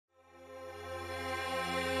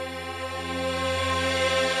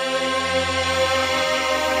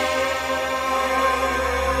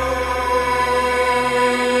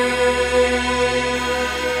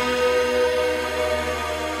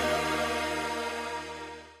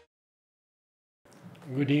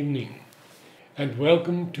Good evening, and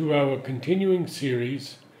welcome to our continuing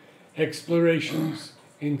series, Explorations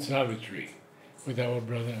in Savitri, with our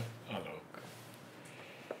brother Alok.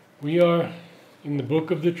 We are in the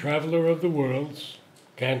book of the Traveler of the Worlds,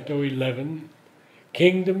 Canto 11,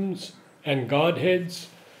 Kingdoms and Godheads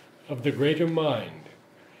of the Greater Mind,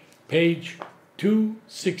 page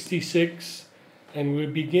 266, and we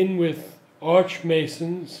begin with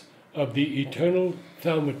Archmasons of the Eternal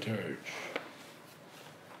Thaumaturge.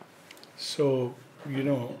 So,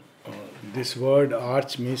 this word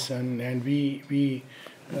Archmason, and we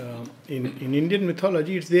in Indian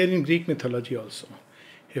mythology, it's there in Greek mythology also.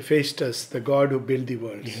 Hephaestus, the god who built the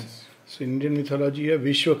worlds. Yes. So in Indian mythology, you have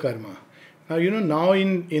Vishwakarma. Now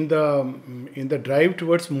in the drive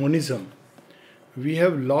towards monism, we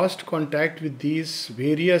have lost contact with these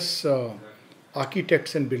various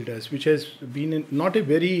architects and builders, which has been not a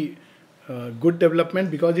very good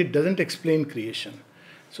development because it doesn't explain creation.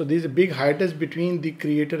 So there is a big hiatus between the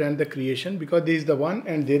creator and the creation, because there is the one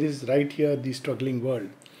and there is right here the struggling world.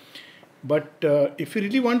 But if we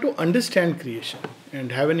really want to understand creation and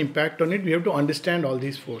have an impact on it, we have to understand all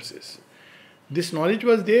these forces. This knowledge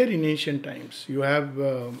was there in ancient times. You have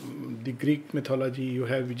the Greek mythology, you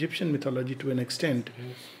have Egyptian mythology to an extent,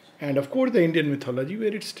 and of course the Indian mythology,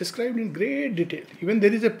 where it's described in great detail. Even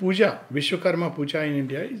there is a puja, Vishwakarma puja in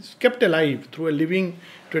India, is kept alive through a living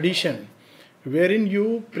tradition, wherein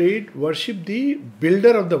you worship the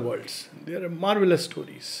builder of the worlds. There are marvelous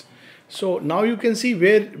stories. So now you can see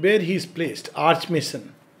where he is placed, Archmason.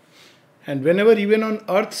 And whenever even on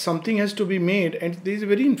earth something has to be made, and there is a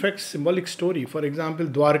very in fact symbolic story. For example,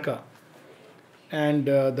 Dwarka and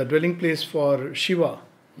the dwelling place for Shiva.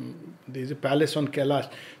 There is a palace on Kailash.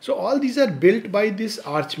 So all these are built by this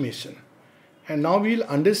Archmason. And now we'll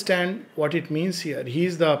understand what it means here. He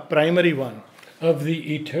is the primary one. Of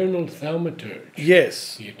the Eternal Thaumaturge.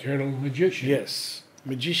 Yes. The Eternal Magician. Yes.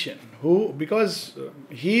 Magician. Who, because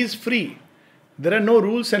he is free. There are no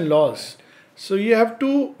rules and laws. So you have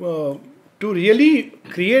to really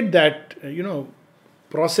create that,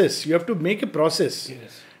 process. You have to make a process.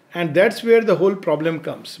 Yes. And that's where the whole problem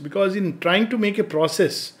comes. Because in trying to make a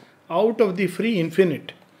process out of the free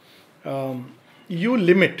infinite, you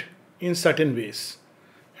limit in certain ways.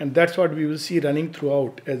 And that's what we will see running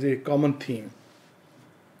throughout as a common theme.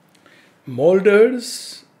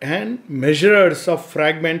 Moulders and measurers of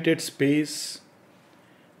fragmented space,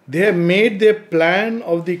 they have made their plan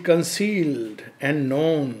of the concealed and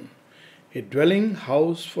known, a dwelling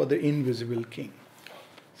house for the invisible king.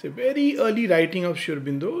 It's a very early writing of Sri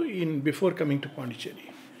Aurobindo before coming to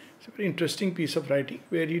Pondicherry. It's a very interesting piece of writing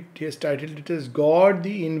where he has titled it as God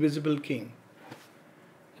the Invisible King.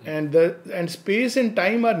 And space and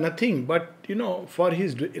time are nothing but, for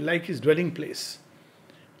his dwelling place.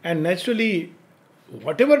 And naturally,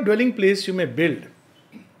 whatever dwelling place you may build,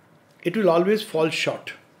 it will always fall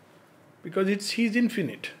short, because he's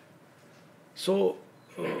infinite. So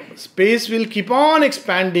space will keep on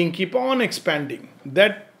expanding.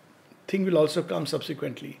 That thing will also come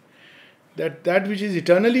subsequently. That which is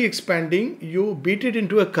eternally expanding, you beat it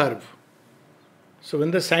into a curve. So when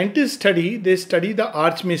the scientists study, they study the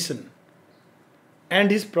Archmason and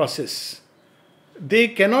his process. They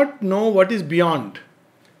cannot know what is beyond.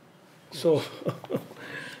 So,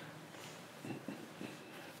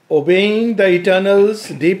 obeying the Eternal's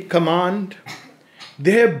deep command,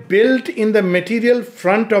 they have built in the material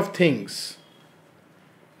front of things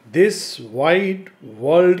this wide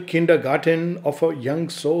world kindergarten of our young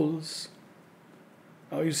souls.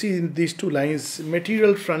 Now you see in these two lines,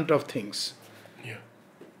 material front of things.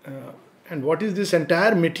 And what is this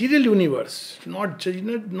entire material universe? Not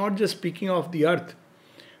just speaking of the earth.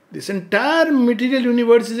 This entire material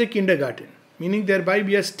universe is a kindergarten, meaning thereby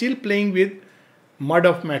we are still playing with mud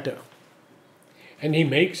of matter. And he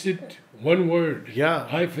makes it one word. Yeah.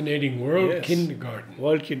 Hyphenating world Yes. kindergarten.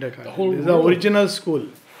 World kindergarten. The whole This is the world. original school.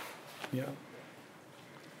 Yeah.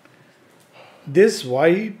 This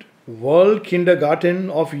wide world kindergarten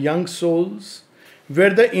of young souls,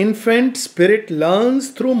 where the infant spirit learns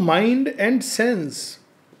through mind and sense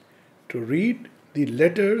to read the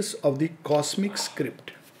letters of the cosmic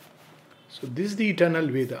script. So this is the eternal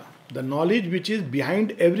Veda, the knowledge which is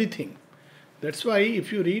behind everything. That's why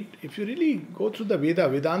if you really go through the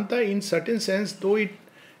Vedanta in certain sense, though it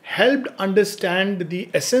helped understand the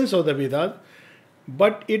essence of the Vedas,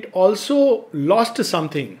 but it also lost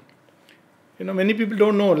something. Many people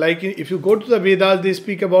don't know, like if you go to the Vedas, they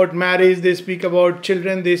speak about marriage, they speak about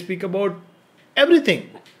children, they speak about everything.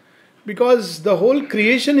 Because the whole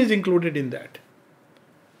creation is included in that.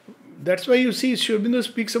 That's why you see Sri Aurobindo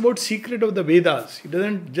speaks about secret of the Vedas. He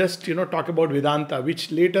doesn't just talk about Vedanta,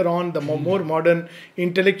 which later on the more modern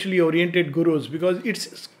intellectually oriented gurus, because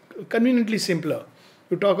it's conveniently simpler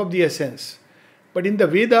to talk of the essence. But in the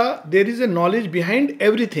Veda, there is a knowledge behind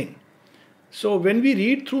everything. So when we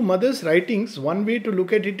read through Mother's writings, one way to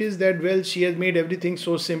look at it is that, well, she has made everything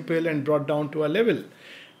so simple and brought down to a level.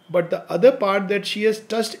 But the other part, that she has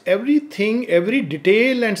touched everything, every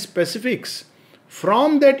detail and specifics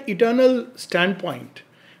from that eternal standpoint,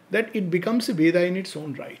 that it becomes a Veda in its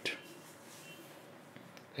own right.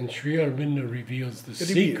 And Sri Aurobindo reveals the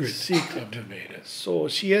secret of the Vedas. So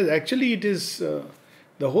she has, actually it is,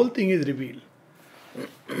 the whole thing is revealed.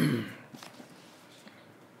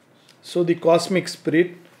 So the cosmic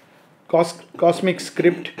spirit, cosmic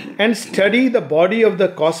script, and study the body of the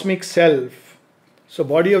cosmic self. So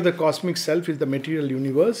body of the cosmic self is the material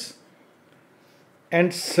universe.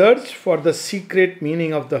 And search for the secret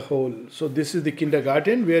meaning of the whole. So this is the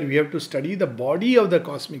kindergarten where we have to study the body of the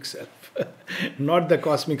cosmic self, not the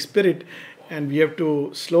cosmic spirit. And we have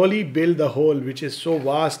to slowly build the whole, which is so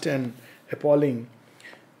vast and appalling.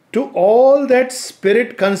 To all that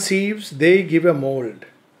spirit conceives, they give a mould.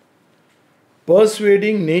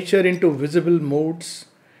 Persuading nature into visible modes,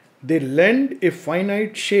 they lend a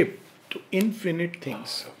finite shape to infinite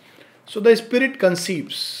things. So the spirit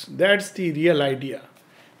conceives. That's the real idea.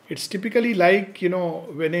 It's typically like,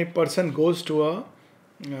 when a person goes to a,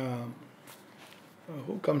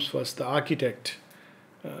 who comes first? The architect.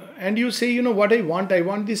 And you say, what I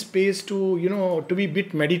want this space to, to be a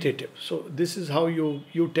bit meditative. So this is how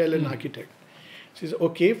you tell an architect. He says,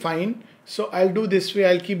 okay, fine. So I'll do this way.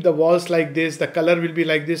 I'll keep the walls like this. The color will be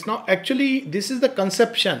like this. Now, actually, this is the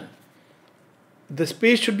conception. The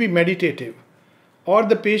space should be meditative. Or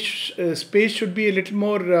the space should be a little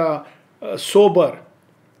more sober.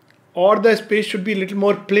 Or the space should be a little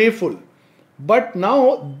more playful. But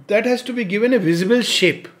now that has to be given a visible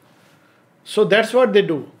shape. So that's what they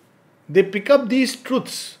do. They pick up these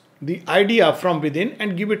truths, the idea from within,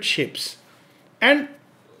 and give it shapes. And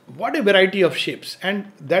what a variety of shapes.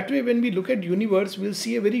 And that way, when we look at universe, we'll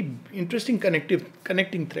see a very interesting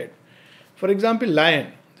connecting thread. For example,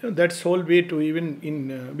 lion. That's whole way to, even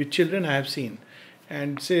in with children I have seen.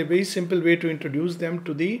 And say a very simple way to introduce them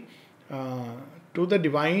to the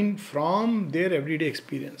divine from their everyday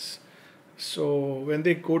experience. So when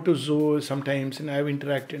they go to zoo sometimes, and I have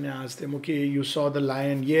interacted and asked them, okay, you saw the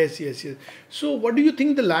lion, yes. So what do you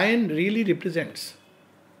think the lion really represents?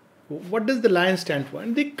 What does the lion stand for?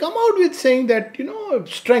 And they come out with saying that,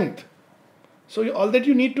 strength. So all that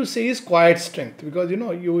you need to say is quiet strength, because,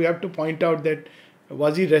 you have to point out that,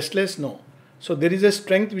 was he restless? No. So there is a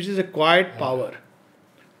strength which is a quiet power.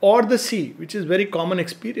 Or the sea, which is very common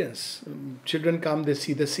experience. Children come, they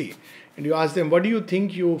see the sea. And you ask them, what do you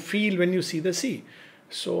think you feel when you see the sea?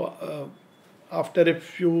 So after a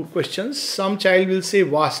few questions, some child will say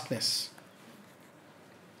vastness.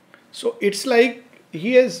 So it's like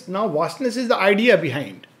now vastness is the idea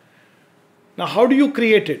behind. Now how do you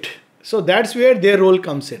create it? So that's where their role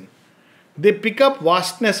comes in. They pick up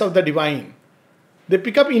vastness of the divine. They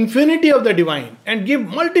pick up infinity of the divine and give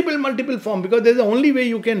multiple form, because there's the only way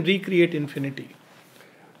you can recreate infinity.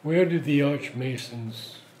 Where did the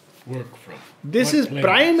Archmasons work from? This is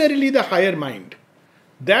primarily the higher mind.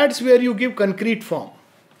 That's where you give concrete form.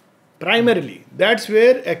 Primarily. That's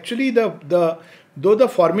where actually though the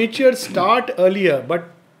formatures start earlier, but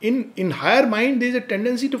in higher mind there is a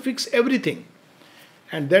tendency to fix everything.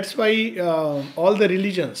 And that's why all the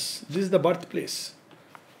religions, this is the birthplace.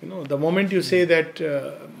 The moment you say that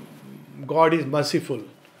God is merciful,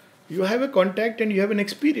 you have a contact and you have an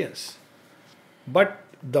experience. But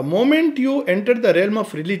the moment you enter the realm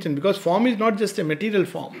of religion, because form is not just a material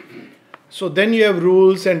form, so then you have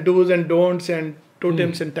rules and do's and don'ts and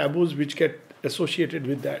totems and taboos which get associated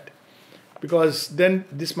with that. Because then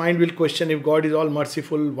this mind will question, if God is all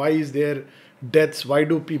merciful, why is there deaths? Why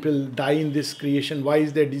do people die in this creation? Why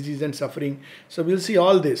is there disease and suffering? So we'll see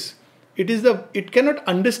all this. It cannot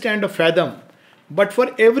understand or fathom, but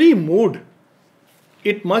for every mood,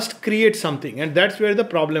 it must create something, and that's where the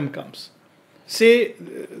problem comes. Say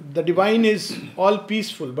the divine is all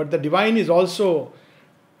peaceful, but the divine is also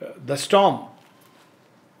the storm.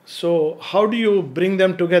 So how do you bring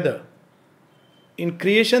them together? In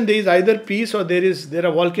creation, there is either peace or there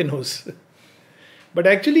are volcanoes. But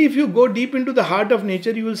actually, if you go deep into the heart of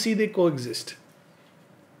nature, you will see they coexist.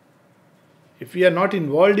 If we are not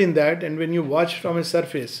involved in that, and when you watch from a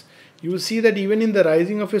surface, you will see that even in the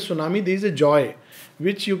rising of a tsunami, there is a joy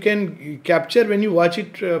which you can capture when you watch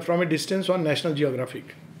it from a distance on National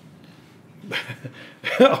Geographic.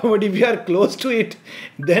 But if we are close to it,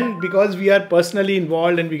 then because we are personally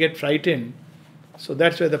involved and we get frightened, so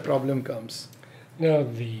that's where the problem comes. Now,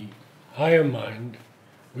 the higher mind,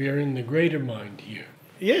 we are in the greater mind here.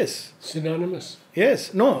 Yes. Synonymous?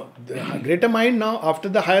 Yes. No. The greater mind now, after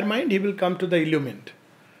the higher mind, he will come to the illumined.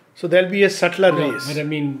 So there will be a subtler race. But I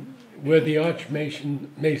mean, where the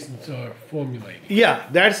Archmasons are formulating. Yeah,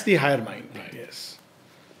 that's the higher mind. Right. Yes.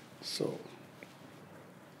 So,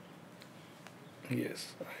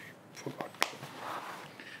 yes, I forgot.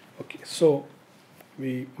 Okay, so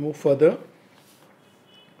we move further.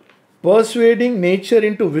 Persuading nature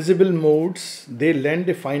into visible modes, they lend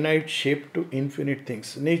a finite shape to infinite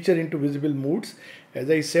things. Nature into visible modes. As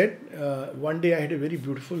I said, one day I had a very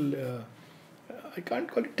beautiful, I can't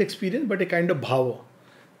call it experience, but a kind of bhava.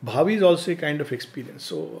 Bhava is also a kind of experience.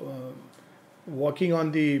 So, walking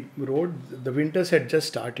on the road, the winters had just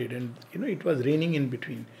started and it was raining in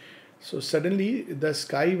between. So suddenly the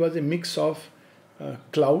sky was a mix of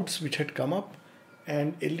clouds which had come up,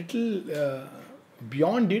 and a little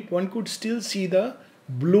beyond it one could still see the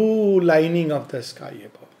blue lining of the sky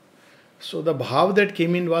above. So the bhav that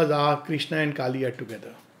came in was, Krishna and Kali are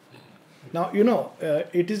together. Now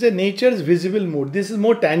it is a nature's visible mood. This is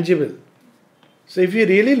more tangible. So if you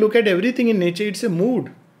really look at everything in nature, it's a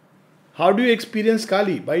mood. How do you experience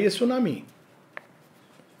Kali? By a tsunami.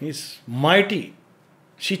 It's mighty.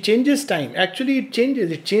 She changes time. Actually, it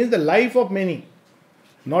changes. It changed the life of many.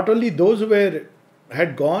 Not only those who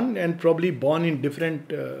had gone and probably born in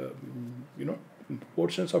different,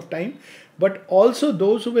 portions of time, but also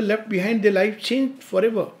those who were left behind. Their life changed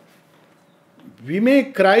forever. We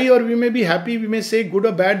may cry or we may be happy. We may say good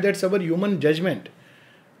or bad. That's our human judgment.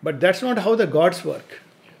 But that's not how the gods work.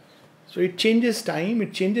 So it changes time.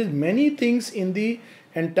 It changes many things in the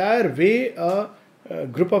entire way a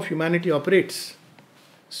group of humanity operates.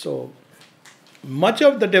 So much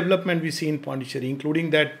of the development we see in Pondicherry, including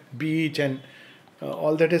that beach and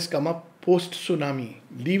all that has come up post-tsunami.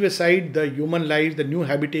 Leave aside the human lives, the new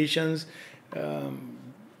habitations,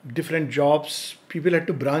 different jobs. People had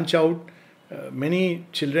to branch out. Many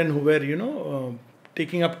children who were,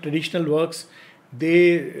 taking up traditional works,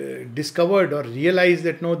 they discovered or realized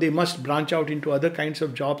that no, they must branch out into other kinds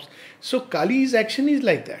of jobs. So Kali's action is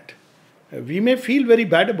like that. We may feel very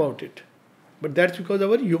bad about it, but that's because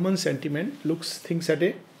our human sentiment looks things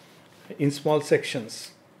in small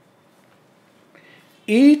sections.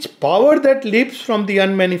 Each power that leaps from the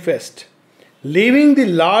unmanifest, leaving the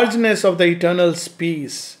largeness of the eternal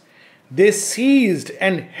peace, they seized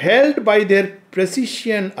and held by their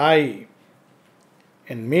precisian eye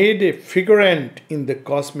and made a figurante in the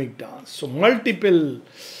cosmic dance. So multiple,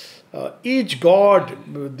 each god,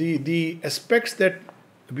 the aspects that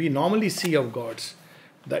we normally see of gods,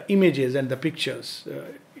 the images and the pictures,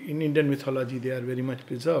 in Indian mythology they are very much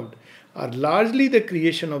preserved, are largely the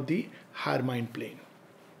creation of the higher mind plane.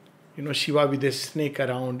 Shiva with a snake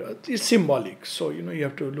around, it's symbolic. So, you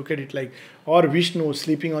have to look at it like, or Vishnu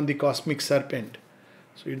sleeping on the cosmic serpent.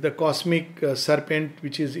 So it's the cosmic serpent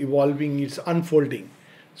which is evolving, it's unfolding.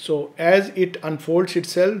 So as it unfolds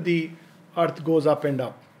itself, the earth goes up and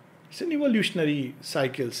up. It's an evolutionary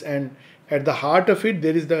cycles, and at the heart of it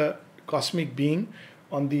there is the cosmic being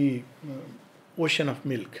on the ocean of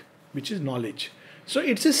milk, which is knowledge. So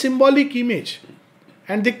it's a symbolic image,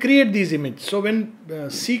 and they create these images. So when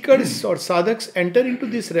seekers or sadhaks enter into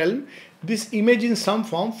this realm, this image in some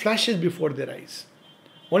form flashes before their eyes.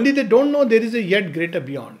 Only they don't know there is a yet greater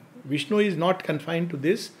beyond. Vishnu is not confined to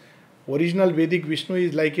this. Original Vedic Vishnu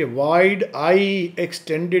is like a wide eye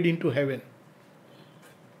extended into heaven.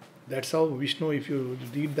 That's how Vishnu, if you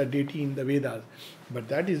read the deity in the Vedas. But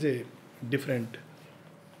that is a different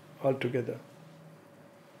altogether.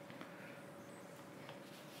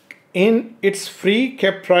 In its free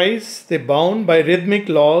caprice, they bound by rhythmic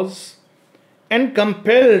laws and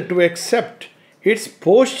compelled to accept its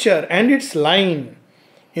posture and its line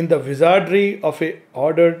in the wizardry of an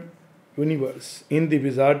ordered universe.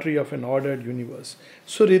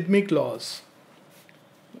 So rhythmic laws.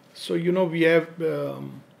 So we have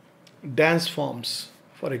dance forms,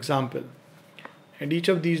 for example, and each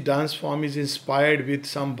of these dance form is inspired with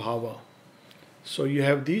some bhava. So you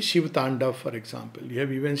have the Shiv Tandav, for example. You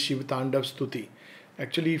have even Shiv Tandav Stuti.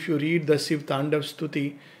 Actually, if you read the Shiv Tandav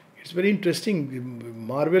Stuti, it's very interesting. The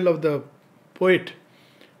marvel of the poet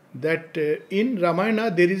that in Ramayana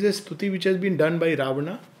there is a Stuti which has been done by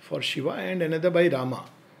Ravana for Shiva and another by Rama.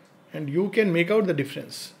 And you can make out the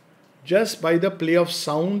difference just by the play of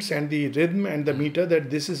sounds and the rhythm and the meter, that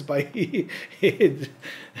this is by a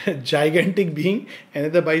gigantic being,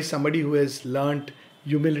 another by somebody who has learnt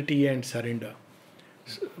humility and surrender.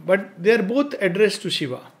 But they are both addressed to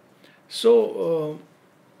Shiva. So,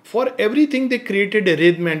 for everything they created a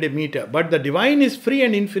rhythm and a meter. But the divine is free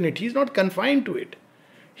and infinite. He is not confined to it.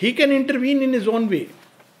 He can intervene in his own way.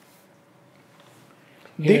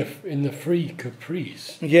 In the free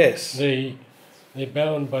caprice, Yes. they're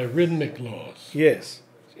bound by rhythmic laws. Yes.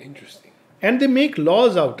 It's interesting. And they make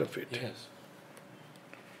laws out of it. Yes.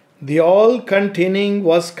 The all-containing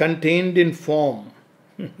was contained in form.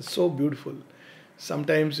 So beautiful.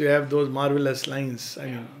 Sometimes you have those marvelous lines. I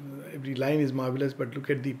mean, every line is marvelous, but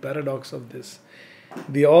look at the paradox of this.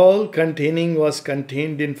 The all-containing was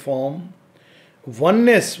contained in form.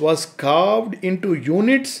 Oneness was carved into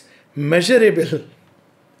units measurable.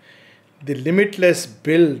 The limitless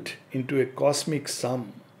built into a cosmic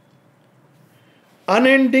sum.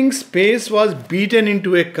 Unending space was beaten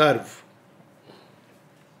into a curve.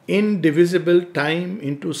 Indivisible time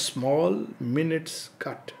into small minutes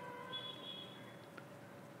cut.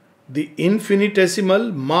 The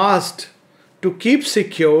infinitesimal masked to keep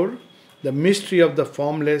secure the mystery of the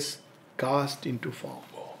formless cast into form.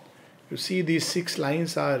 You see, these 6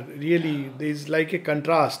 lines are really, there is like a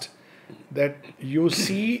contrast that you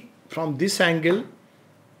see from this angle,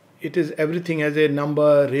 it is everything as a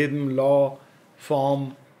number, rhythm, law,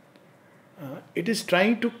 form. It is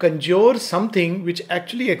trying to conjure something which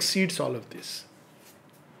actually exceeds all of this.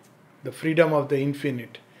 The freedom of the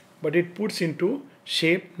infinite. But it puts into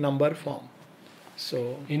shape, number, form.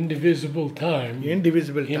 So Indivisible time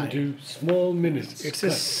into small minutes. It's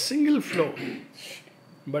a single flow.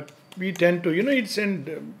 But we tend to, it's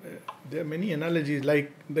there are many analogies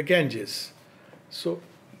like the Ganges. So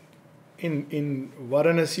in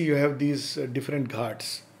Varanasi you have these different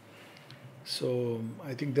ghats. So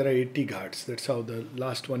I think there are 80 ghats. That's how the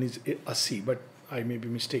last one is 80, but I may be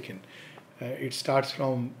mistaken. It starts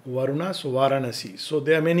from Varuna, so Varanasi. So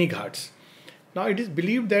there are many ghats. Now it is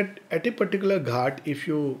believed that at a particular ghat, if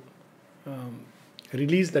you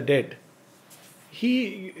release the dead,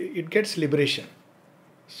 it gets liberation.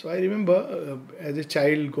 So I remember as a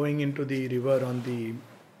child going into the river on the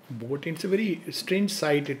boat. It's a very strange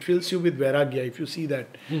sight. It fills you with vairagya if you see that.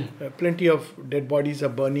 Plenty of dead bodies are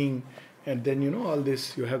burning, and then all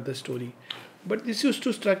this, you have the story. But this used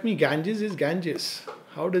to struck me, Ganges is Ganges.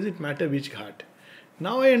 How does it matter which ghat?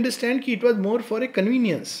 Now I understand that it was more for a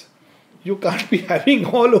convenience. You can't be having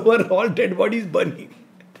all dead bodies burning.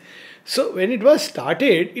 So when it was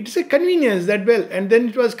started, it's a convenience that and then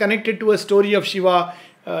it was connected to a story of Shiva,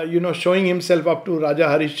 showing himself up to Raja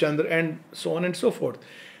Harishchandra and so on and so forth.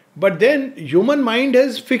 But then human mind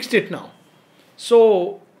has fixed it now.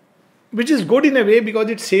 So, which is good in a way because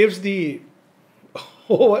it saves it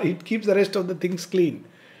keeps the rest of the things clean.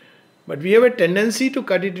 But we have a tendency to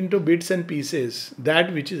cut it into bits and pieces,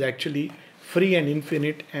 that which is actually free and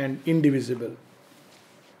infinite and indivisible.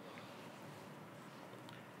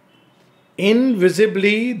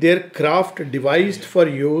 Invisibly their craft devised for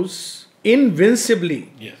use,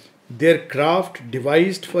 invincibly their craft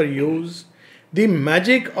devised for use, the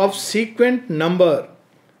magic of sequent number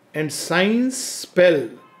and science spell,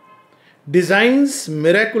 design's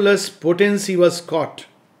miraculous potency was caught,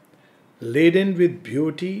 laden with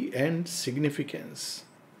beauty and significance.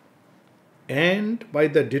 And by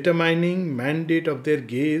the determining mandate of their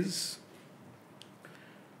gaze,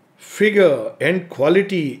 figure and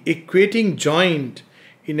quality equating joined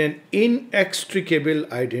in an inextricable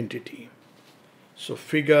identity. So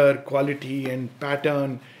figure, quality and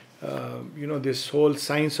pattern, this whole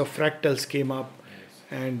science of fractals came up,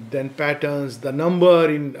 and then patterns, the number,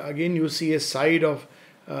 again you see a side of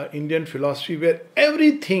Indian philosophy where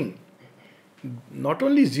everything, not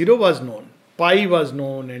only 0 was known, pi was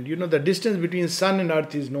known, and the distance between sun and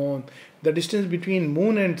earth is known, the distance between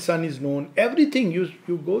moon and sun is known, everything, you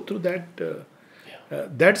go through that.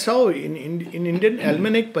 That's how in Indian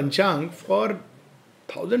almanac Panchang for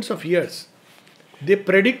thousands of years, they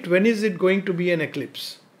predict when is it going to be an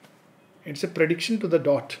eclipse. It's a prediction to the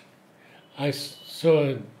dot. I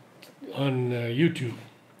saw on YouTube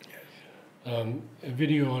a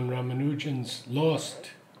video on Ramanujan's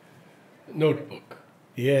lost notebook.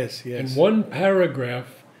 Yes. And one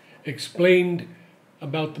paragraph explained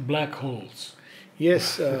about the black holes.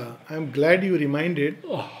 Yes, I'm glad you reminded.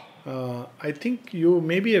 I think you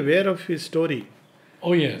may be aware of his story.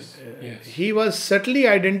 Oh, yes. He was subtly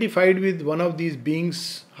identified with one of these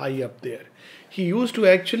beings high up there. He used to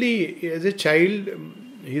actually, as a child,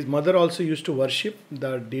 his mother also used to worship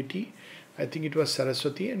the deity. I think it was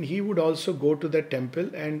Saraswati, and he would also go to the temple,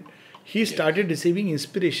 and he started receiving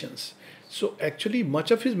inspirations. So actually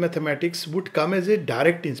much of his mathematics would come as a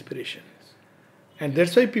direct inspiration. And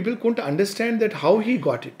that's why people couldn't understand that how he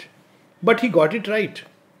got it. But he got it right.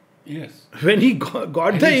 Yes. When he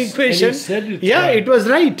got the equation, and he said it right. right. It was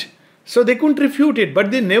right. So they couldn't refute it,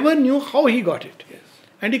 but they never knew how he got it. Yes.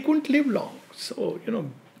 And he couldn't live long. So,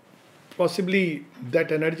 possibly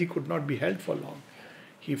that energy could not be held for long.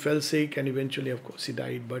 He fell sick and eventually, of course, he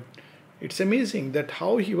died. But it's amazing that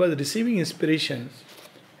how he was receiving inspiration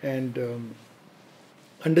and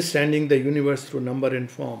understanding the universe through number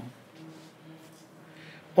and form.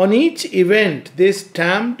 On each event, they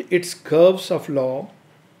stamped its curves of law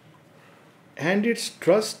and its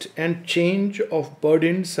trust and change of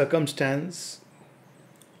burdened circumstance,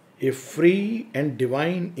 a free and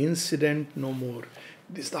divine incident no more.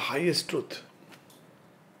 This is the highest truth.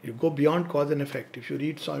 You go beyond cause and effect. If you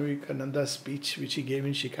read Swami Vivekananda's speech which he gave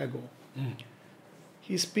in Chicago,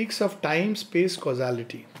 he speaks of time, space,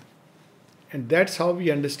 causality. And that's how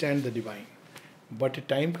we understand the divine. But a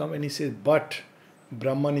time comes and he says, but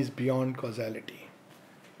Brahman is beyond causality.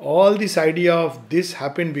 All this idea of this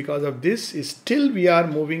happened because of this is still we are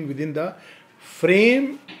moving within the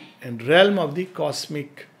frame and realm of the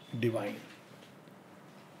cosmic divine.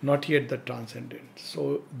 Not yet the transcendent.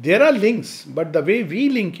 So there are links, but the way we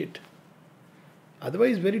link it,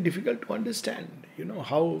 otherwise very difficult to understand.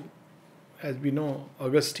 How, as we know,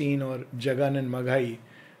 Augustine or Jagan and Maghai,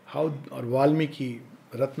 how, or Valmiki,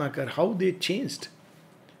 Ratnakar, how they changed.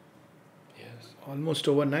 Yes. Almost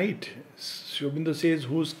overnight. Sri Aurobindo says,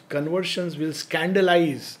 whose conversions will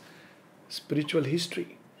scandalize spiritual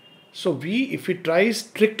history. So if we try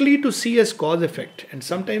strictly to see as cause effect, and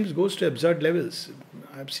sometimes goes to absurd levels.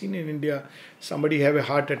 I've seen in India, somebody have a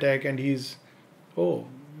heart attack and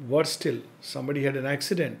worse still, somebody had an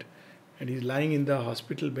accident and he's lying in the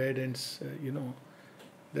hospital bed and,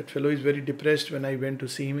 that fellow is very depressed. When I went to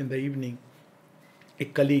see him in the evening, a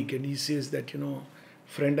colleague, and he says that,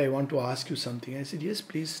 friend, I want to ask you something. I said, yes,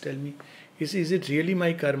 please tell me. He said, is it really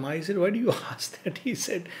my karma? I said, why do you ask that? He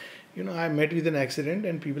said, I met with an accident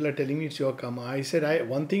and people are telling me it's your karma. I said,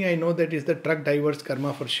 one thing I know that is the truck driver's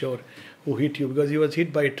karma for sure, who hit you, because he was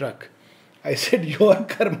hit by a truck. I said, your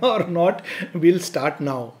karma or not will start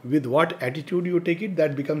now. With what attitude you take it,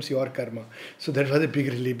 that becomes your karma. So that was a big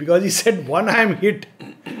relief, because he said, one, I am hit,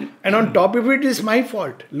 and on top of it is my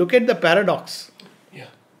fault. Look at the paradox. Yeah.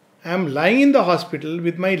 I am lying in the hospital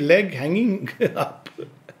with my leg hanging up.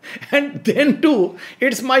 And then too,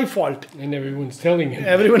 it's my fault. And everyone's telling him.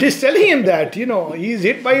 Everyone is telling him that, he's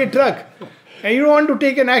hit by a truck. And you don't want to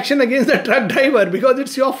take an action against the truck driver because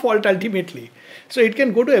it's your fault ultimately. So it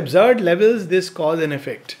can go to absurd levels, this cause and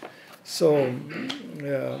effect. So,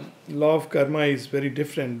 law of karma is very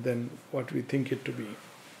different than what we think it to be.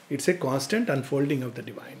 It's a constant unfolding of the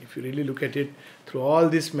divine. If you really look at it through all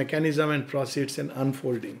this mechanism and process and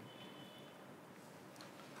unfolding.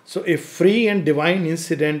 So a free and divine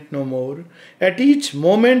incident no more, at each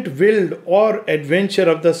moment willed or adventure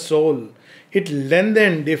of the soul, it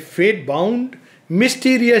lengthened a fate-bound,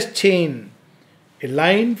 mysterious chain, a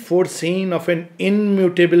line foreseen of an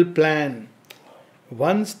immutable plan,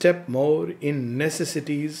 one step more in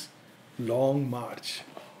necessity's long march.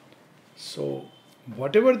 So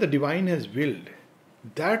whatever the divine has willed,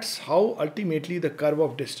 that's how ultimately the curve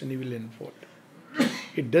of destiny will unfold.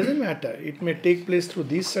 It doesn't matter. It may take place through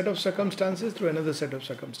this set of circumstances, through another set of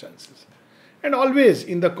circumstances. And always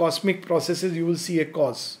in the cosmic processes you will see a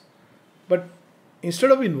cause. But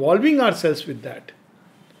instead of involving ourselves with that,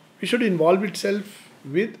 we should involve itself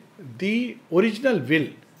with the original will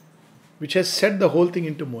which has set the whole thing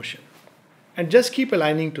into motion. And just keep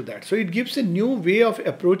aligning to that. So it gives a new way of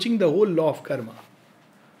approaching the whole law of karma.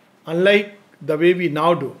 Unlike the way we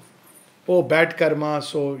now do. Oh, bad karma,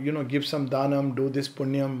 so, give some dhanam, do this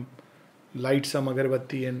punyam, light some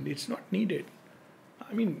agarbatti, and it's not needed.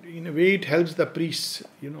 I mean, in a way it helps the priests,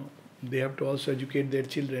 they have to also educate their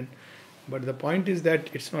children. But the point is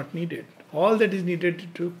that it's not needed. All that is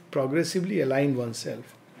needed to progressively align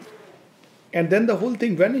oneself. And then the whole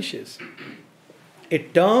thing vanishes. A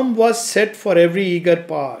term was set for every eager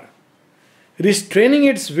power, restraining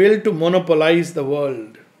its will to monopolize the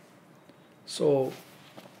world. So,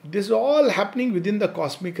 this is all happening within the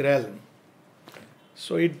cosmic realm.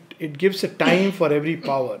 So it gives a time for every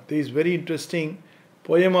power. There is very interesting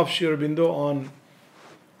poem of Sri Aurobindo on,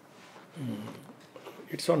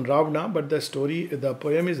 it's on Ravana, but the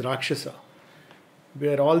poem is Rakshasa,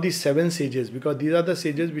 where all these 7 sages, because these are the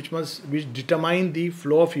sages which determine the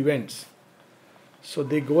flow of events. So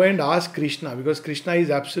they go and ask Krishna, because Krishna is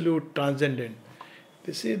absolute transcendent.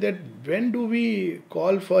 They say that when do we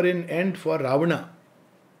call for an end for Ravana?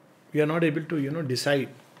 We are not able to, decide.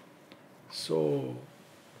 So,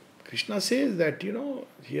 Krishna says that,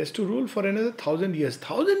 he has to rule for another 1,000 years.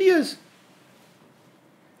 1,000 years!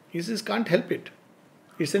 He says, can't help it.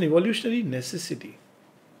 It's an evolutionary necessity.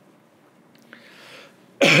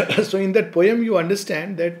 So in that poem you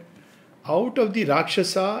understand that out of the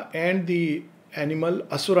Rakshasa and the animal,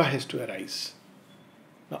 Asura has to arise.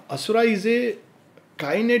 Now Asura is a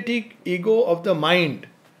kinetic ego of the mind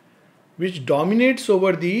which dominates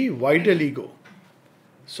over the vital ego.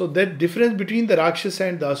 So that difference between the Rakshasa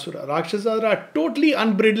and the Asura. Rakshasas are totally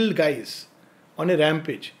unbridled guys on a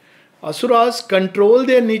rampage. Asuras control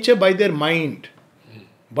their nature by their mind,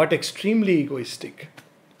 but extremely egoistic.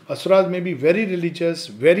 Asuras may be very religious,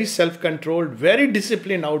 very self-controlled, very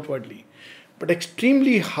disciplined outwardly, but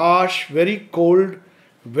extremely harsh, very cold,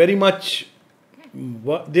 very much,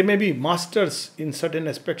 they may be masters in certain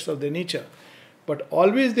aspects of their nature, but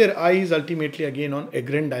always their eye is ultimately again on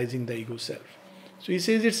aggrandizing the ego self. So he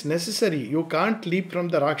says it's necessary. You can't leap from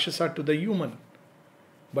the Rakshasa to the human,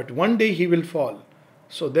 but one day he will fall.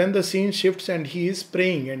 So then the scene shifts and he is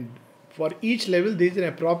praying, and for each level there is an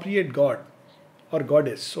appropriate god or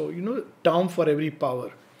goddess. So, term for every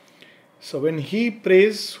power. So when he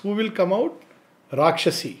prays, who will come out?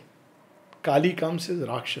 Rakshasi. Kali comes as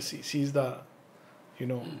Rakshasi. She is the,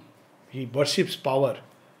 he worships power.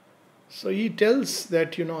 So he tells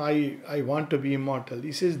that, I want to be immortal.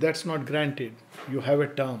 He says, that's not granted. You have a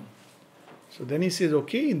term. So then he says,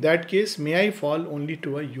 okay, in that case, may I fall only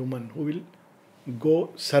to a human who will go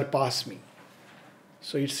surpass me.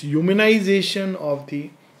 So it's humanization of the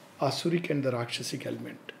Asuric and the Rakshasic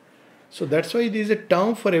element. So that's why there is a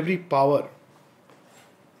term for every power.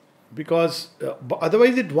 Because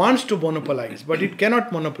otherwise it wants to monopolize, but it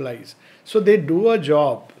cannot monopolize. So they do a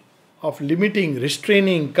job of limiting,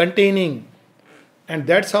 restraining, containing. And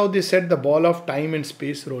that's how they set the ball of time and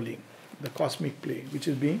space rolling. The cosmic play, which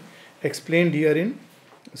is being explained here in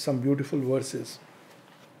some beautiful verses,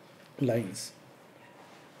 lines.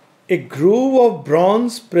 A groove of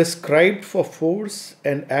bronze prescribed for force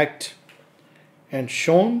and act, and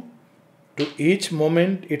shown to each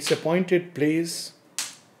moment its appointed place,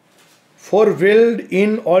 forewilled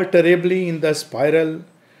inalterably in the spiral,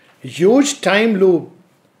 huge time loop,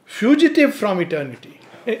 fugitive from eternity,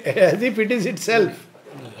 as if it is itself.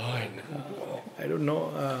 I don't know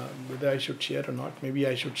whether I should share or not. Maybe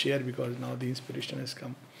I should share because now the inspiration has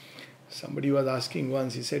come. Somebody was asking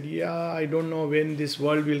once, he said, I don't know when this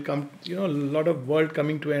world will come. A lot of world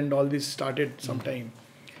coming to end, all this started sometime.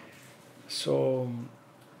 So,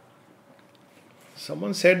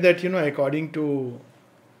 someone said that, according to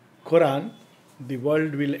Quran, the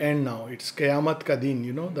world will end now. It's Qayamat Ka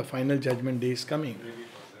Din, the final judgment day is coming.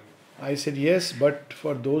 I said, yes, but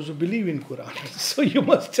for those who believe in Quran. So you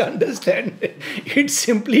must understand, it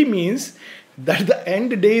simply means that the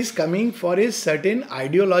end day is coming for a certain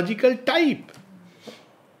ideological type.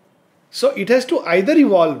 So it has to either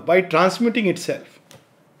evolve by transmuting itself.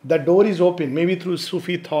 The door is open, maybe through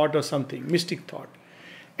Sufi thought or something, mystic thought.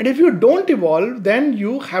 And if you don't evolve, then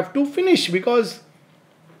you have to finish, because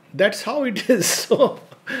that's how it is. So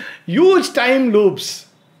huge time loops.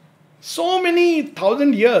 So many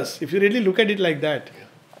 1,000 years, if you really look at it like that.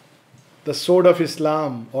 The sword of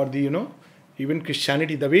Islam or the, even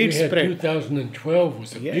Christianity, the way it spread. 2012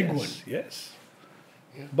 was a big one. Yes.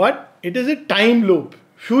 Yeah. But it is a time loop,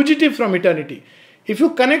 fugitive from eternity. If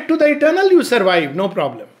you connect to the eternal, you survive, no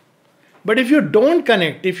problem. But if you don't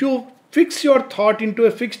connect, if you fix your thought into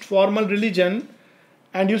a fixed formal religion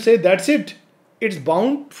and you say that's it, it's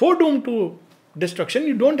bound, foredoomed to destruction,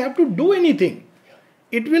 you don't have to do anything.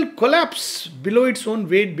 It will collapse below its own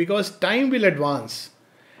weight because time will advance.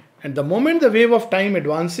 And the moment the wave of time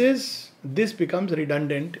advances, this becomes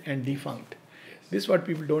redundant and defunct. This is what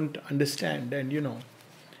people don't understand, and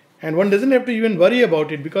and one doesn't have to even worry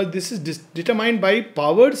about it, because this is determined by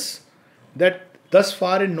powers that thus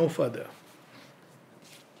far and no further.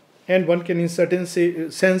 And one can in certain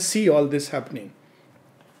sense see all this happening.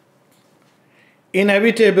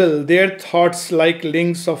 Inevitable, their thoughts like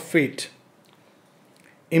links of fate,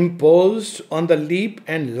 imposed on the leap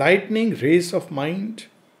and lightning race of mind,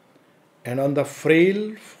 and on the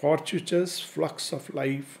frail, fortuitous flux of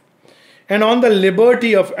life, and on the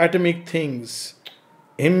liberty of atomic things,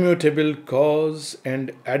 immutable cause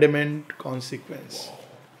and adamant consequence.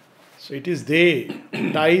 So it is they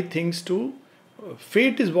tie things to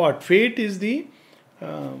fate. Is what? Fate is the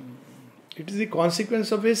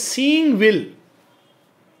consequence of a seeing will,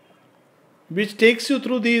 which takes you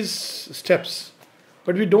through these steps.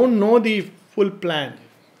 But we don't know the full plan.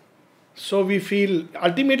 So we feel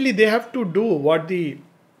ultimately they have to do what the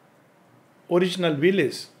original will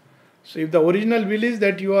is. So if the original will is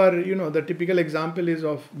that you are, the typical example is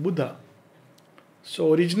of Buddha.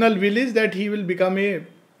 So original will is that he will become a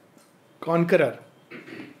conqueror.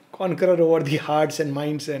 conqueror over the hearts and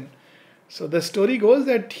minds. And so the story goes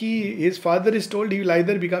that his father is told he will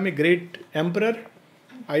either become a great emperor,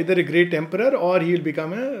 or he will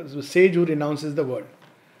become a sage who renounces the world.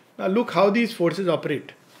 Now look how these forces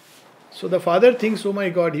operate. So the father thinks, oh my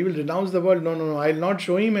God, he will renounce the world. No, I will not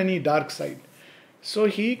show him any dark side. So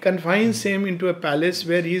he confines him into a palace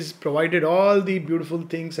where he is provided all the beautiful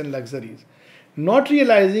things and luxuries. Not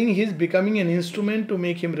realizing he is becoming an instrument to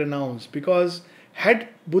make him renounce. Because had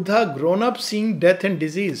Buddha grown up seeing death and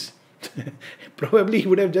disease, probably he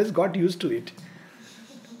would have just got used to it.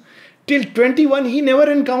 Till 21, he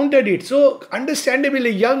never encountered it. So understandably,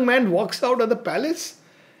 a young man walks out of the palace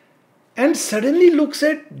and suddenly looks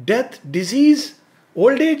at death, disease,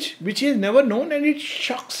 old age, which he has never known, and it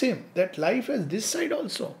shocks him that life has this side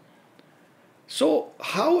also. So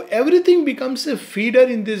how everything becomes a feeder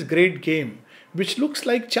in this great game, which looks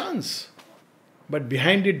like chance, but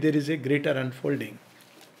behind it there is a greater unfolding.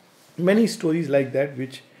 Many stories like that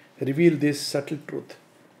which reveal this subtle truth.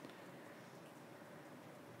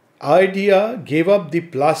 Idea gave up the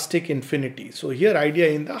plastic infinity. So here idea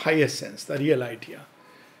in the highest sense, the real idea,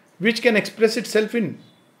 which can express itself in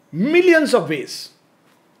millions of ways.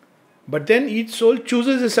 But then each soul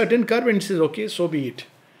chooses a certain curve and says, okay, so be it.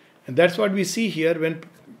 And that's what we see here when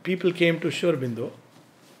people came to Sri Aurobindo.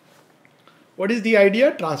 What is the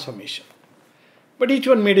idea? Transformation. But each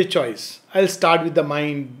one made a choice. I'll start with the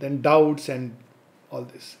mind, then doubts and all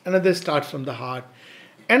this. Another starts from the heart.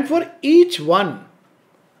 And for each one,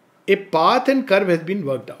 a path and curve has been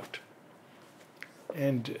worked out.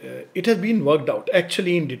 And it has been worked out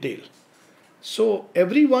actually in detail. So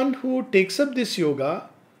everyone who takes up this yoga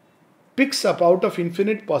picks up out of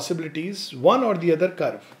infinite possibilities one or the other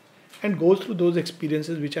curve and goes through those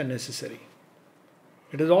experiences which are necessary.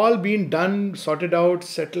 It has all been done, sorted out,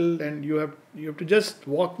 settled, and you have to just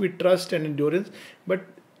walk with trust and endurance.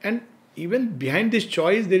 And even behind this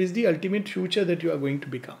choice, there is the ultimate future that you are going to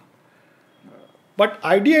become. But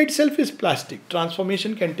idea itself is plastic.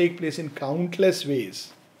 Transformation can take place in countless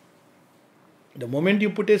ways. The moment you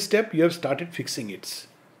put a step, you have started fixing its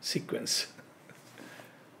sequence.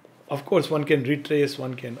 Of course, one can retrace,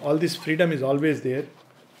 all this freedom is always there.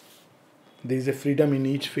 There is a freedom in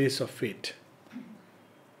each phase of fate.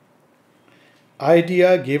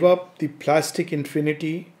 Idea gave up the plastic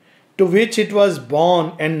infinity to which it was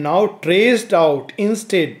born and now traced out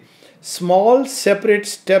instead small separate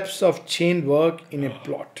steps of chain work in a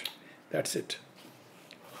plot. That's it.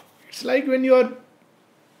 It's like when you are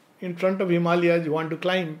in front of Himalayas, you want to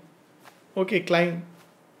climb. Okay, climb.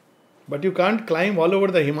 But you can't climb all over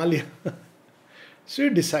the Himalaya. So you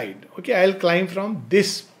decide, okay, I'll climb from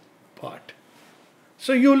this part.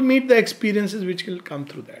 So you will meet the experiences which will come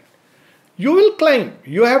through that. You will climb.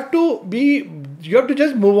 You have to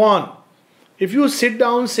just move on. If you sit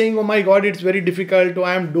down saying, oh my God, it's very difficult,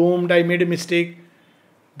 I am doomed, I made a mistake,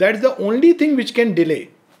 that's the only thing which can delay.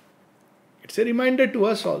 It's a reminder to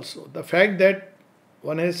us also. The fact that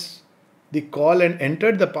one has the call and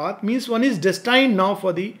entered the path means one is destined now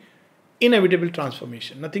for the inevitable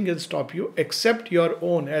transformation. Nothing can stop you except your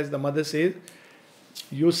own, as the mother says,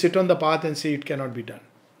 you sit on the path and say it cannot be done.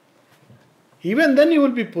 Even then you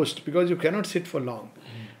will be pushed because you cannot sit for long.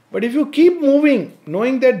 But if you keep moving,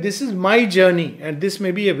 knowing that this is my journey and this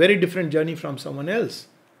may be a very different journey from someone else,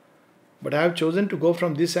 but I have chosen to go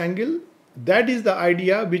from this angle, that is the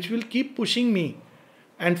idea which will keep pushing me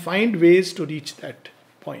and find ways to reach that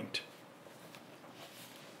point.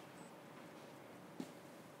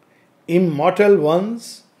 Immortal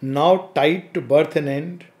ones, now tied to birth and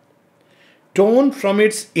end, torn from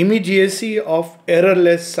its immediacy of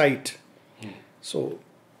errorless sight. So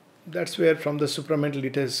that's where from the supramental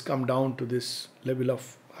it has come down to this level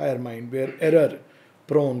of higher mind where error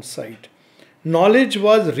prone sight. Knowledge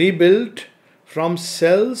was rebuilt from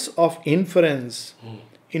cells of inference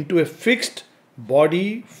into a fixed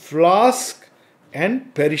body, flask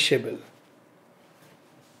and perishable.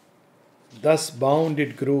 Thus bound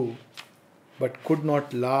it grew, but could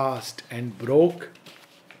not last and broke,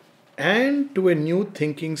 and to a new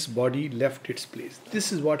thinking's body left its place.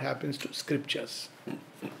 This is what happens to scriptures.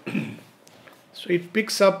 So it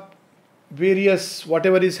picks up various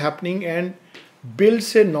whatever is happening and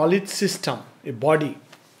builds a knowledge system, a body,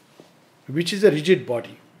 which is a rigid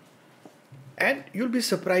body. And you'll be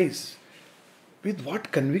surprised with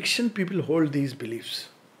what conviction people hold these beliefs.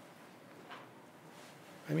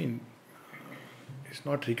 I mean, it's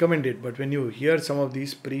not recommended, but when you hear some of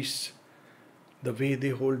these priests, the way they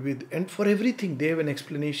hold with, and for everything they have an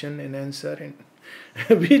explanation, an answer,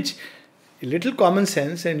 and which little common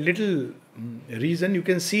sense and little reason, you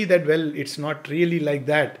can see that, well, it's not really like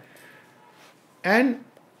that. And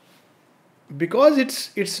because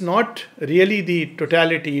it's not really the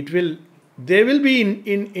totality. There will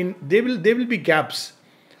be gaps.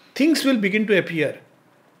 Things will begin to appear.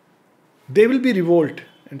 There will be revolt.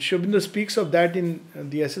 And Sri Aurobindo speaks of that in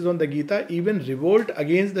the Essays on the Gita. Even revolt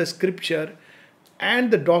against the scripture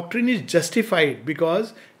and the doctrine is justified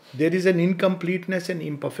because there is an incompleteness and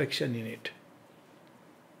imperfection in it.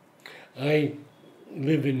 I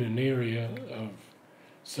live in an area of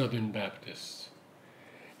Southern Baptists,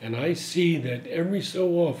 and I see that every so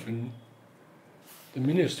often the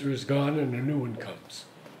minister is gone and a new one comes.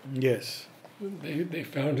 Yes. They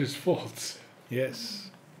found his faults.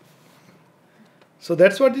 Yes. So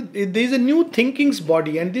that's what there is a new thinking's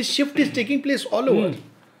body, and this shift is taking place all over.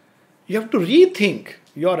 You have to rethink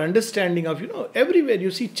your understanding of, everywhere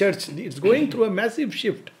you see church, it's going through a massive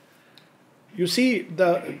shift. You see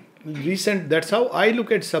that's how I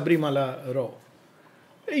look at Sabrimala Rao.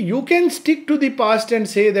 You can stick to the past and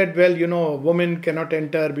say that, women cannot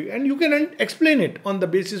enter, and you can explain it on the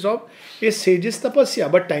basis of a sage's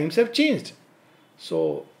tapasya, but times have changed.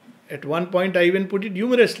 So, at one point I even put it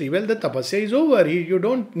humorously, the tapasya is over, you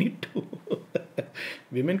don't need to.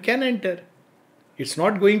 Women can enter. It's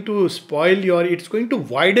not going to spoil it's going to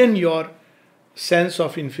widen your sense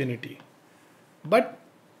of infinity. But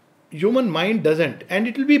human mind doesn't, and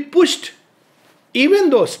it will be pushed. Even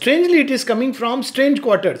though, strangely, it is coming from strange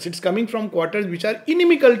quarters. It's coming from quarters which are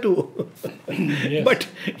inimical to.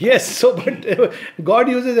 Yes. But God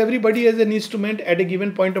uses everybody as an instrument at a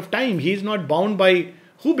given point of time. He is not bound by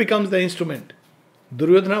who becomes the instrument.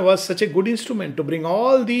 Duryodhana was such a good instrument to bring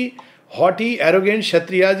all the haughty, arrogant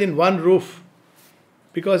Kshatriyas in one roof.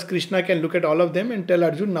 Because Krishna can look at all of them and tell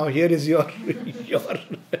Arjun, now here is your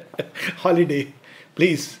holiday.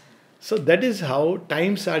 Please. So that is how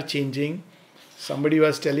times are changing. Somebody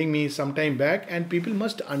was telling me some time back, and people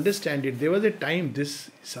must understand it. There was a time,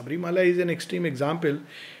 this Sabrimala is an extreme example.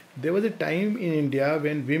 There was a time in India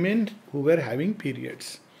when women who were having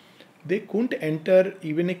periods, they couldn't enter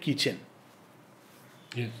even a kitchen.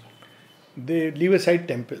 Yes. They leave aside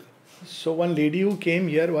temple. So one lady who came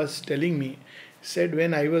here was telling me, said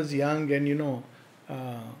when I was young and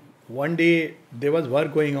one day there was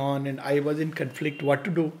work going on and I was in conflict what to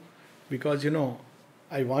do because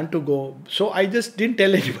I want to go. So I just didn't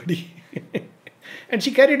tell anybody. And she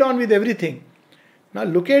carried on with everything. Now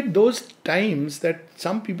look at those times that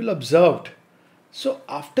some people observed. So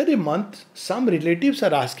after a month, some relatives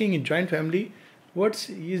are asking in joint family,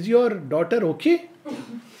 is your daughter okay?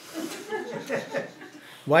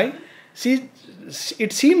 Why?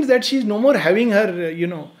 It seems that she's no more having her,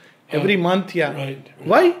 every month. Yeah. Right.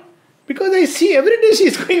 Why? Because I see every day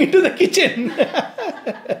she's going into the kitchen.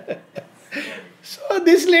 So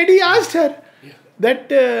this lady asked her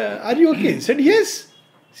that, are you okay? She said, yes.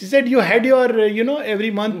 She said, you had your,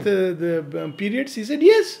 every month the periods? She said,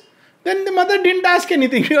 yes. Then the mother didn't ask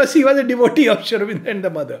anything because she was a devotee of Sri Aurobindo and the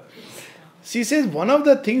mother. She says one of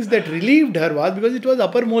the things that relieved her was because it was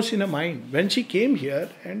uppermost in her mind. When she came here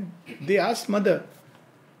and they asked mother,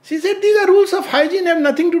 she said, these are rules of hygiene, have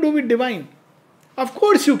nothing to do with divine. Of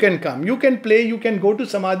course you can come, you can play, you can go to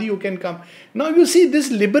samadhi, you can come. Now you see, this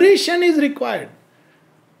liberation is required.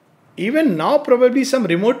 Even now probably some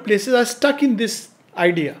remote places are stuck in this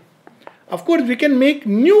idea. Of course we can make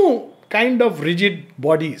new kind of rigid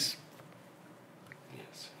bodies.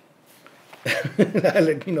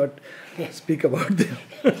 Let me not speak about them.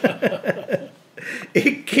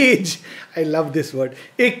 A cage, I love this word,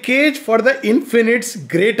 a cage for the infinite's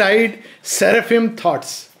great-eyed seraphim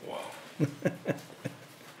thoughts. Wow.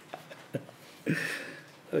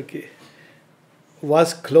 Okay.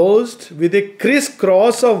 Was closed with a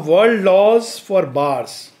crisscross of world laws for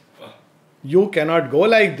bars. You cannot go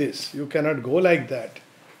like this, you cannot go like that.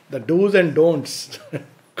 The do's and don'ts,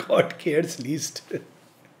 God cares least.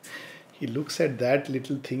 He looks at that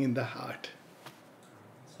little thing in the heart.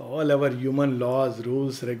 So all our human laws,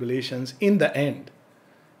 rules, regulations, in the end,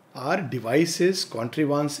 are devices,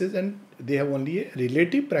 contrivances, and they have only a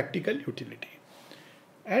relative practical utility.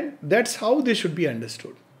 And that's how they should be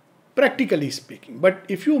understood, practically speaking. But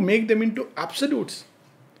if you make them into absolutes,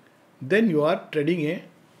 then you are treading a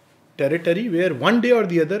territory where one day or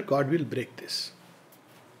the other God will break this.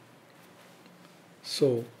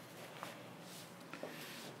 So,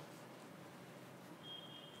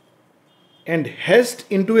 and hest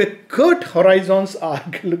into a curt horizon's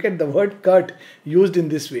arc. Look at the word curt used in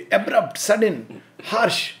this way. Abrupt, sudden,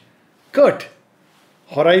 harsh, curt.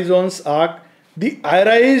 Horizon's arc, the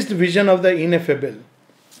irised vision of the ineffable.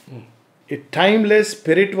 A timeless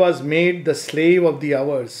spirit was made the slave of the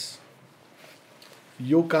hours.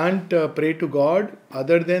 You can't pray to God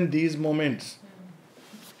other than these moments.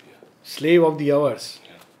 slave of the hours.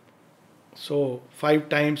 So 5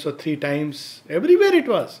 times or 3 times, everywhere it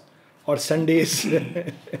was. Or Sundays.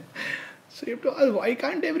 So you have to ask, why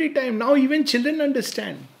can't every time? Now even children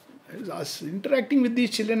understand. I was interacting with these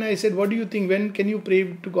children. I said, what do you think? When can you pray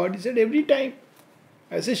to God? He said, every time.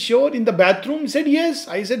 I said, sure. In the bathroom? He said, yes.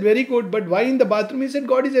 I said, very good. But why in the bathroom? He said,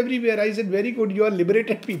 God is everywhere. I said, very good. You are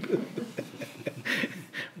liberated people.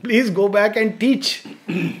 Please go back and teach.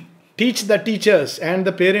 Teach the teachers and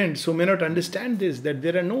the parents who may not understand this, that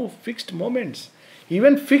there are no fixed moments.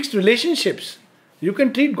 Even fixed relationships. You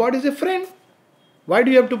can treat God as a friend. Why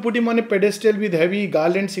do you have to put him on a pedestal with heavy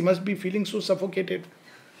garlands? He must be feeling so suffocated,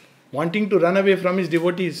 wanting to run away from his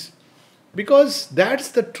devotees. Because that's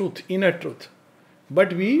the truth, inner truth.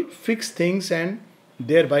 But we fix things and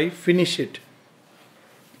thereby finish it.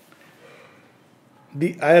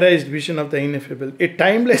 The irised vision of the ineffable. A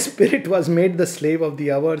timeless spirit was made the slave of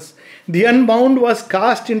the hours. The unbound was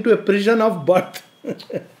cast into a prison of birth.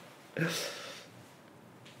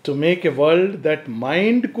 To make a world that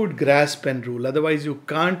mind could grasp and rule. Otherwise you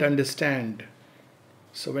can't understand.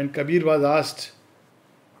 So when Kabir was asked,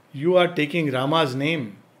 you are taking Rama's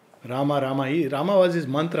name. Rama, Rama. Rama was his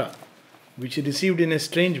mantra, which he received in a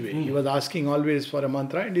strange way. He was asking always for a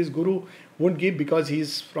mantra and his guru wouldn't give because he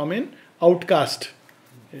is from an outcast.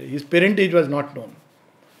 His parentage was not known.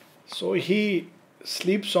 So he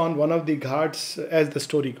sleeps on one of the ghats as the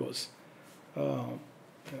story goes.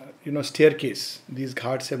 Staircase. These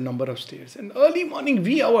ghats have number of stairs. And early morning,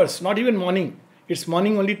 wee hours, not even morning. It's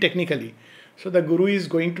morning only technically. So the guru is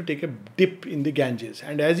going to take a dip in the Ganges.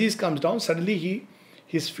 And as he comes down, suddenly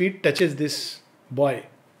his feet touches this boy,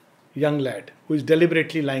 young lad, who is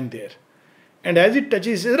deliberately lying there. And as it touches,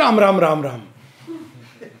 he says, Ram, Ram, Ram, Ram.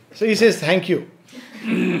 So he says, thank you.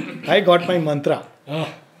 I got my mantra.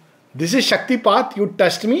 This is Shakti Path. You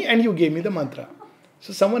touched me and you gave me the mantra.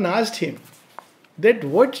 So someone asked him that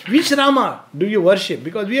which Rama do you worship?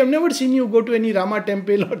 Because we have never seen you go to any Rama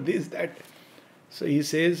temple or this, that. So he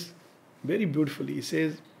says, very beautifully, he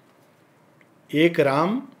says, Ek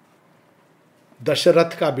Ram,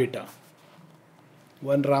 Dasharath ka beta.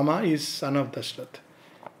 One Rama is son of Dashrath.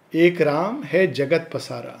 Ek Ram hai Jagat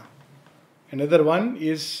Pasara. Another one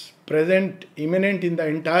is present, immanent in the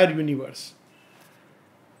entire universe.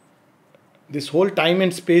 This whole time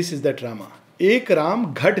and space is that Rama. Ek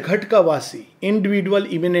Ram ghat ghat ka vasi, individual,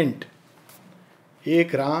 immanent.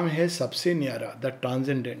 Ek Ram hai sabse nyara, the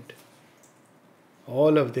transcendent.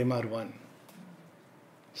 All of them are one.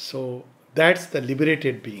 So that's the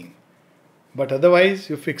liberated being. But otherwise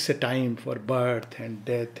you fix a time for birth and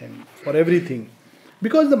death and for everything.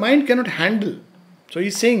 Because the mind cannot handle. So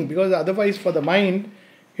he's saying, because otherwise for the mind,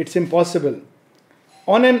 it's impossible.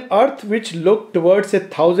 On an earth which looked towards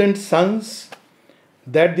 1,000 suns,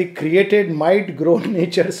 that the created might grow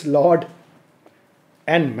nature's lord,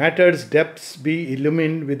 and matter's depths be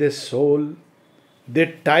illumined with a soul,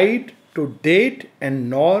 they tied to date and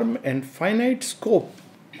norm and finite scope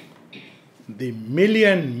the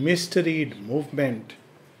million mysteried movement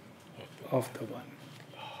of the one.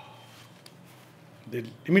 The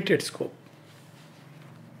limited scope.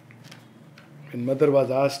 When mother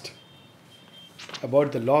was asked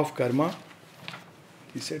about the law of karma,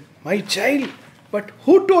 he said, my child, but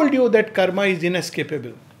who told you that karma is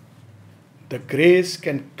inescapable? The grace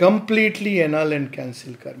can completely annul and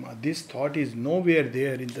cancel karma. This thought is nowhere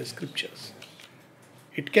there in the scriptures.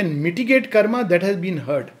 It can mitigate karma that has been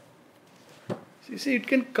heard. You see, it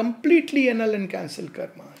can completely annul and cancel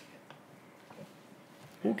karma.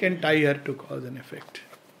 Who can tie her to cause and effect?